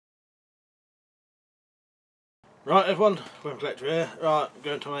Right everyone, WeaponCollector here. Right, I'm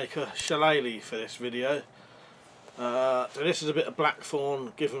going to make a shillelah for this video. So this is a bit of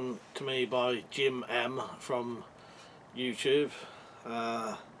Blackthorn given to me by Jim M from YouTube.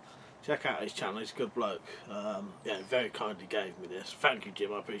 Check out his channel, he's a good bloke. Yeah, very kindly gave me this. Thank you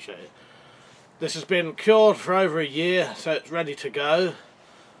Jim, I appreciate it. This has been cured for over a year, so it's ready to go.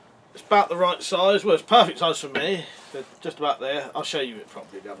 It's about the right size, well it's perfect size for me. So just about there, I'll show you it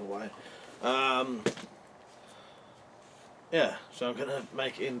properly the other way. Yeah, so I'm going to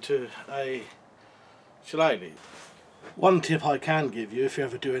make it into a shillelah. One tip I can give you if you're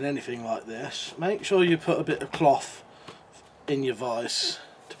ever doing anything like this, make sure you put a bit of cloth in your vise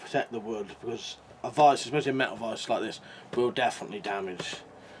to protect the wood, because a vise, especially a metal vise like this, will definitely damage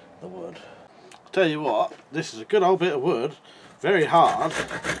the wood. I'll tell you what, this is a good old bit of wood, very hard.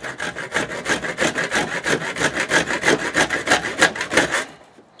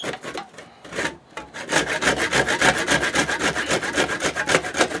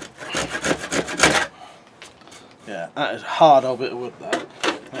 Yeah, that is a hard old bit of wood there.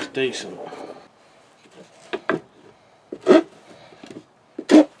 That's decent.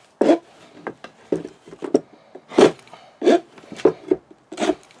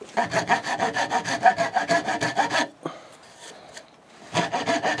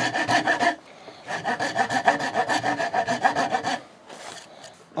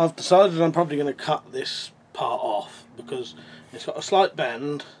 I've decided I'm probably going to cut this part off because it's got a slight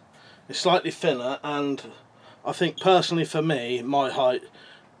bend, it's slightly thinner, and I think personally for me, my height,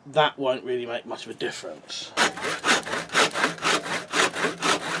 that won't really make much of a difference. So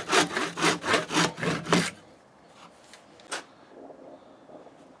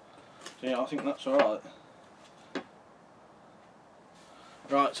yeah, I think that's alright.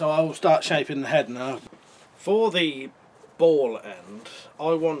 Right, so I will start shaping the head now. For the ball end,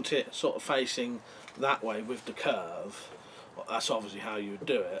 I want it sort of facing that way with the curve. That's obviously how you would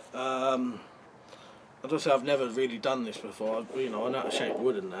do it. As I say, I've never really done this before. I know how to shape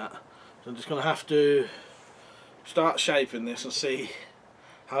wood and that. So I'm just going to have to start shaping this and see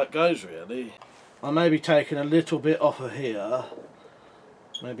how it goes really. I may be taking a little bit off of here,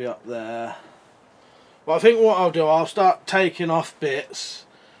 maybe up there. But I think what I'll do, I'll start taking off bits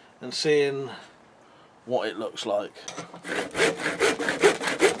and seeing what it looks like.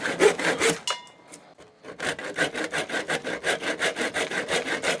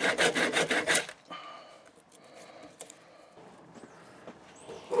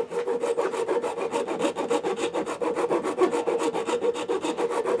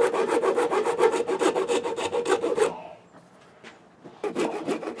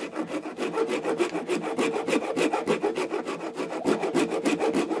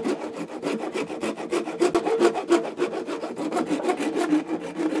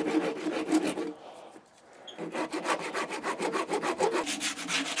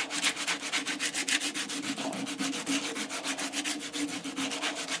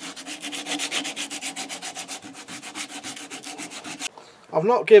 I've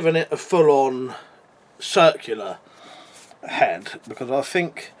not given it a full-on circular head because I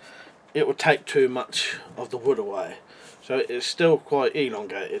think it would take too much of the wood away. So it's still quite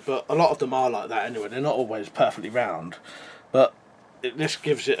elongated, but a lot of them are like that anyway. They're not always perfectly round, but this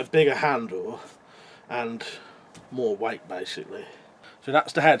gives it a bigger handle and more weight basically. So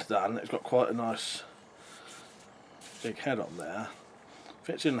that's the head done. It's got quite a nice big head on there.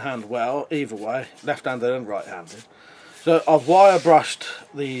 Fits in the hand well, either way, left-handed and right-handed. So I've wire brushed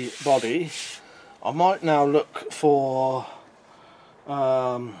the body. I might now look for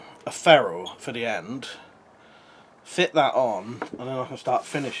a ferrule for the end, fit that on, and then I can start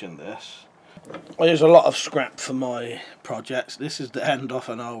finishing this. I use a lot of scrap for my projects. This is the end off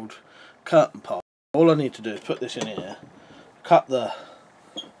an old curtain pole. All I need to do is put this in here, cut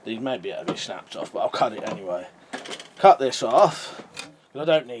these may be able to be snapped off, but I'll cut it anyway. Cut this off, because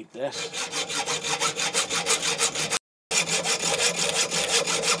I don't need this.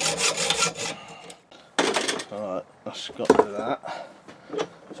 Alright, that's got rid of that.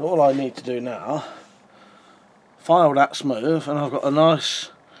 So all I need to do now, file that smooth, and I've got a nice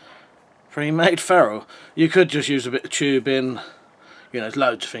pre-made ferrule. You could just use a bit of tubing, there's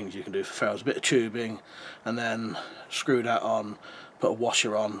loads of things you can do for ferrules. A bit of tubing, and then screw that on, put a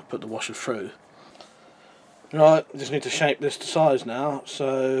washer on, put the washer through. Right, I just need to shape this to size now,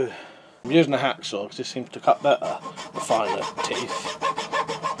 so I'm using a hacksaw because this seems to cut better, the finer teeth.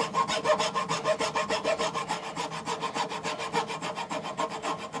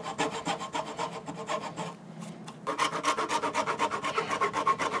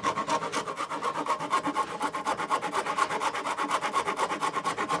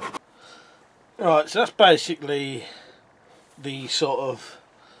 Right, so that's basically the sort of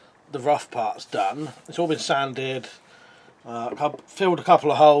the rough parts done. It's all been sanded. Filled a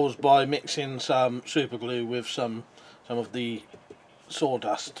couple of holes by mixing some super glue with some of the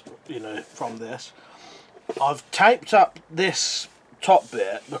sawdust, you know, from this. I've taped up this top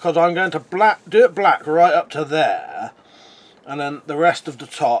bit because I'm going to do it black right up to there, and then the rest of the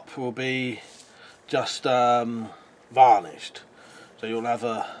top will be just varnished, so you'll have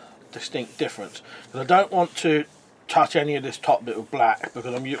a distinct difference. Because I don't want to touch any of this top bit with black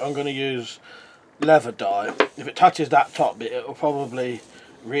because I'm going to use leather dye. If it touches that top bit, it will probably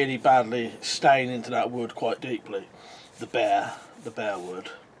really badly stain into that wood quite deeply, the bare wood,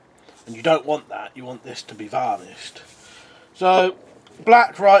 and you don't want that. You want this to be varnished. So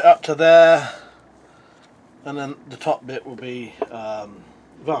black right up to there, and then the top bit will be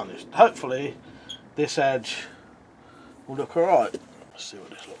varnished. Hopefully this edge will look alright. Let's see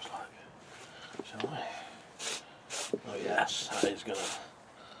what this looks like, shall we? Oh yes, that is going to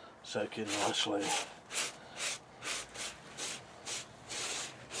soak in nicely.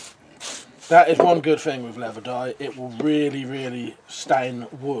 That is one good thing with leather dye, it will really stain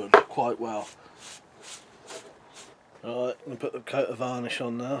wood quite well. Alright, I'm going to put the coat of varnish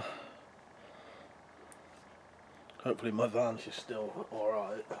on now. Hopefully my varnish is still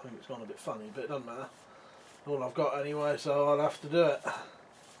alright. I think it's gone a bit funny, but it doesn't matter. All I've got anyway, so I'll have to do it.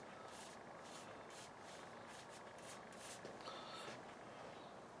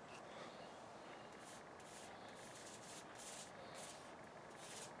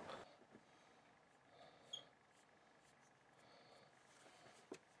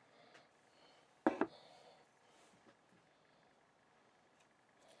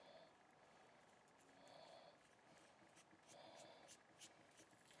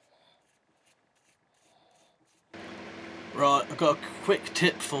 Right, I've got a quick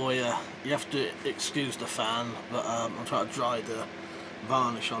tip for you. You have to excuse the fan, but I'm trying to dry the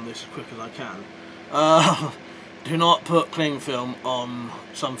varnish on this as quick as I can. Do not put cling film on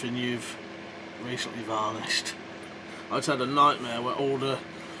something you've recently varnished. I just had a nightmare where all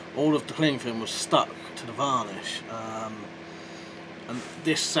of the cling film was stuck to the varnish, and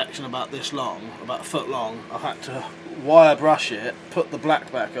this section about this long, about a foot long, I've had to wire brush it, put the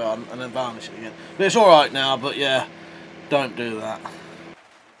black back on, and then varnish it again. But it's alright now, but yeah, don't do that.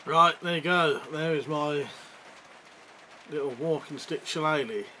 Right, there you go. There is my little walking stick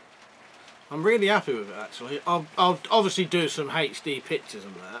shillelagh. I'm really happy with it actually. I'll obviously do some HD pictures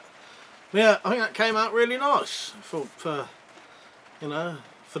and that. But yeah, I think that came out really nice for you know,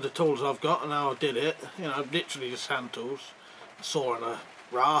 for the tools I've got and how I did it. You know, literally just hand tools, a saw and a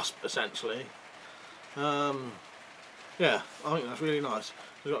rasp essentially. Yeah, I think that's really nice.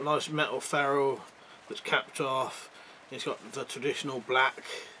 It's got a nice metal ferrule that's capped off. It's got the traditional black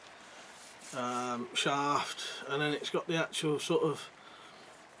shaft, and then it's got the actual sort of,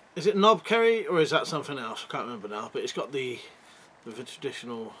 is it knob carry or is that something else? I can't remember now, but it's got the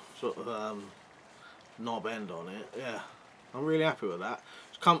traditional sort of knob end on it. Yeah, I'm really happy with that.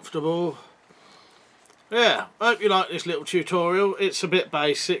 It's comfortable. Yeah, I hope you like this little tutorial. It's a bit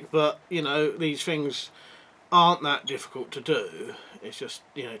basic, but you know, these things aren't that difficult to do. It's just,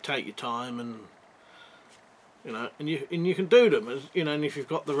 you know, take your time and, you know, and you can do them, as you know, and if you've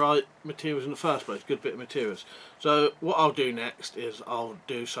got the right materials in the first place, good bit of materials. So what I'll do next is I'll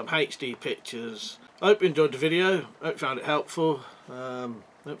do some HD pictures. I hope you enjoyed the video. I hope you found it helpful. Don't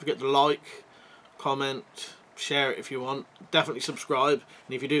forget to like, comment, share it if you want. Definitely subscribe,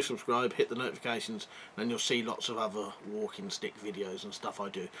 and if you do subscribe, hit the notifications, and you'll see lots of other walking stick videos and stuff I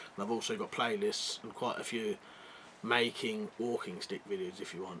do. And I've also got playlists and quite a few making walking stick videos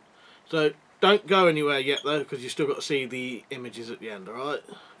if you want. So don't go anywhere yet though, because you've still got to see the images at the end. Alright,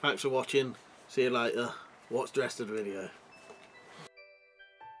 thanks for watching, see you later, watch the rest of the video.